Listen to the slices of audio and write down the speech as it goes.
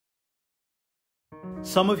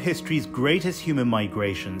Some of history's greatest human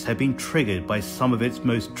migrations have been triggered by some of its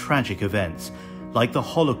most tragic events, like the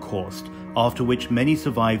Holocaust, after which many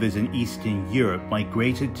survivors in Eastern Europe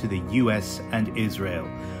migrated to the US and Israel,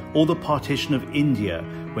 or the partition of India,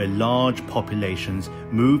 where large populations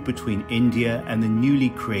moved between India and the newly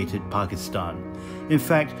created Pakistan. In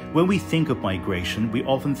fact, when we think of migration, we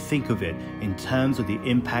often think of it in terms of the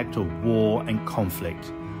impact of war and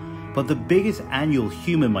conflict. But the biggest annual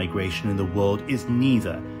human migration in the world is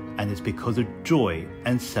neither, and it's because of joy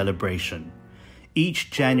and celebration. Each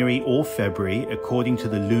January or February, according to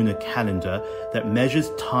the lunar calendar that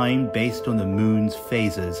measures time based on the moon's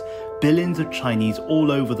phases, billions of Chinese all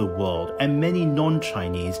over the world and many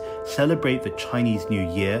non-Chinese celebrate the Chinese New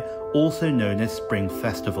Year, also known as Spring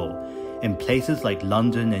Festival. In places like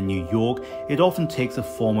London and New York, it often takes the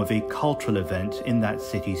form of a cultural event in that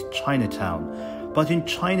city's Chinatown. But in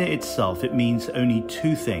China itself, it means only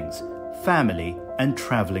two things: family and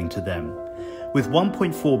traveling to them. With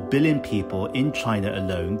 1.4 billion people in China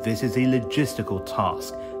alone, this is a logistical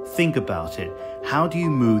task. Think about it. How do you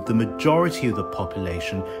move the majority of the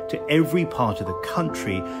population to every part of the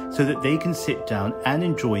country so that they can sit down and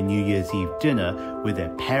enjoy New Year's Eve dinner with their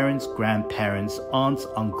parents, grandparents, aunts,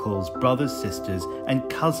 uncles, brothers, sisters, and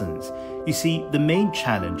cousins? You see, the main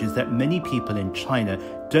challenge is that many people in China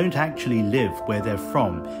don't actually live where they're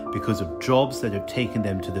from because of jobs that have taken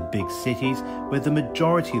them to the big cities where the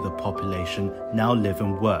majority of the population now live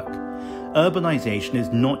and work. Urbanization is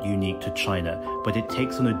not unique to China, but it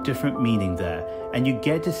takes on a different meaning there, and you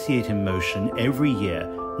get to see it in motion every year,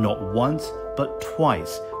 not once, but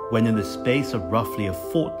twice, when in the space of roughly a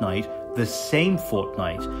fortnight, the same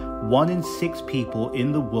fortnight, 1 in 6 people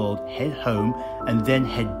in the world head home and then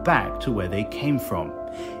head back to where they came from.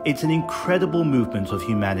 It's an incredible movement of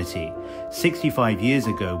humanity. 65 years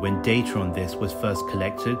ago, when data on this was first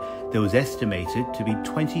collected, there was estimated to be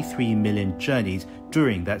 23 million journeys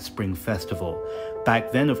during that Spring Festival.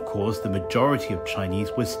 Back then, of course, the majority of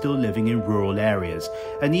Chinese were still living in rural areas,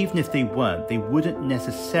 and even if they weren't, they wouldn't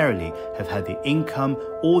necessarily have had the income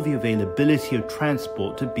or the availability of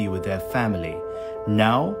transport to be with their family.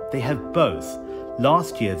 Now, they have both.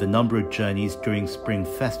 Last year, the number of journeys during Spring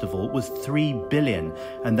Festival was 3 billion,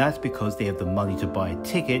 and that's because they have the money to buy a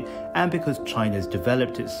ticket and because China has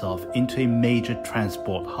developed itself into a major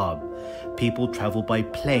transport hub. People travel by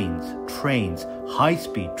planes, trains,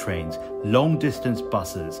 high-speed trains, long-distance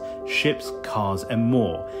buses, ships, cars, and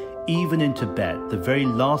more. Even in Tibet, the very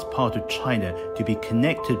last part of China to be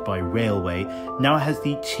connected by railway now has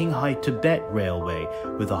the Qinghai-Tibet Railway,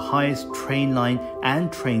 with the highest train line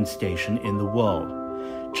and train station in the world.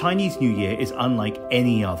 Chinese New Year is unlike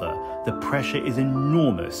any other. The pressure is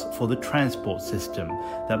enormous for the transport system,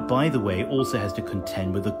 that, by the way, also has to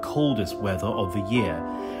contend with the coldest weather of the year.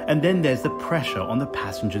 And then there's the pressure on the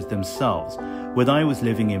passengers themselves. When I was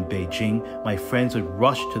living in Beijing, my friends would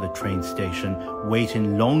rush to the train station, wait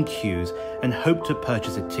in long queues, and hope to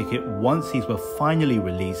purchase a ticket once these were finally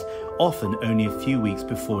released, often only a few weeks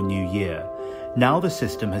before New Year. Now the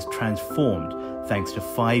system has transformed. Thanks to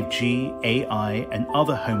 5G, AI, and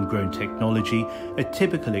other homegrown technology, a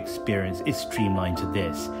typical experience is streamlined to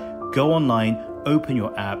this. Go online, open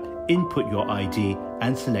your app, input your ID,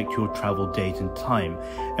 and select your travel date and time.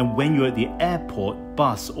 And when you're at the airport,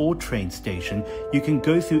 bus, or train station, you can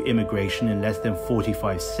go through immigration in less than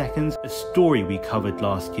 45 seconds, a story we covered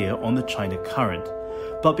last year on the China Current.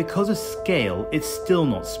 But because of scale, it's still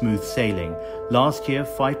not smooth sailing. Last year,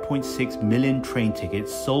 5.6 million train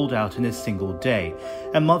tickets sold out in a single day,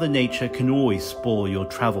 and Mother Nature can always spoil your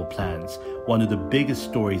travel plans. One of the biggest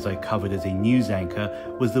stories I covered as a news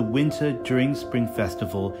anchor was the winter during Spring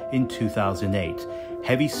Festival in 2008.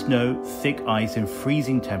 Heavy snow, thick ice, and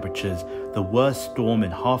freezing temperatures, the worst storm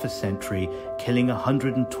in half a century, killing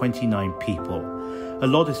 129 people. A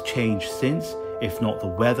lot has changed since. If not the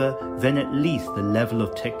weather, then at least the level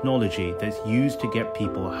of technology that's used to get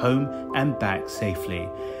people home and back safely.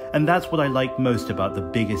 And that's what I like most about the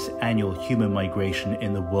biggest annual human migration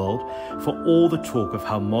in the world. For all the talk of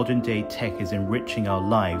how modern day tech is enriching our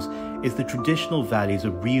lives, is the traditional values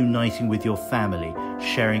of reuniting with your family,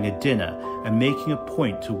 sharing a dinner, and making a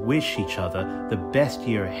point to wish each other the best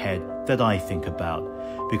year ahead that I think about.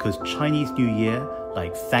 Because Chinese New Year,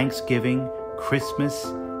 like Thanksgiving, Christmas,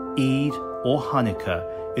 Eid, or Hanukkah,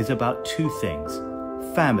 is about two things: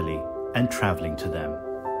 family and traveling to them.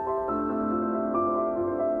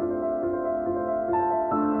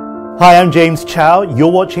 Hi, I'm James Chow.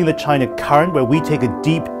 You're watching the China Current, where we take a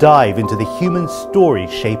deep dive into the human story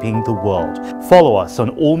shaping the world. Follow us on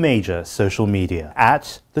all major social media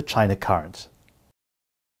at the China Current.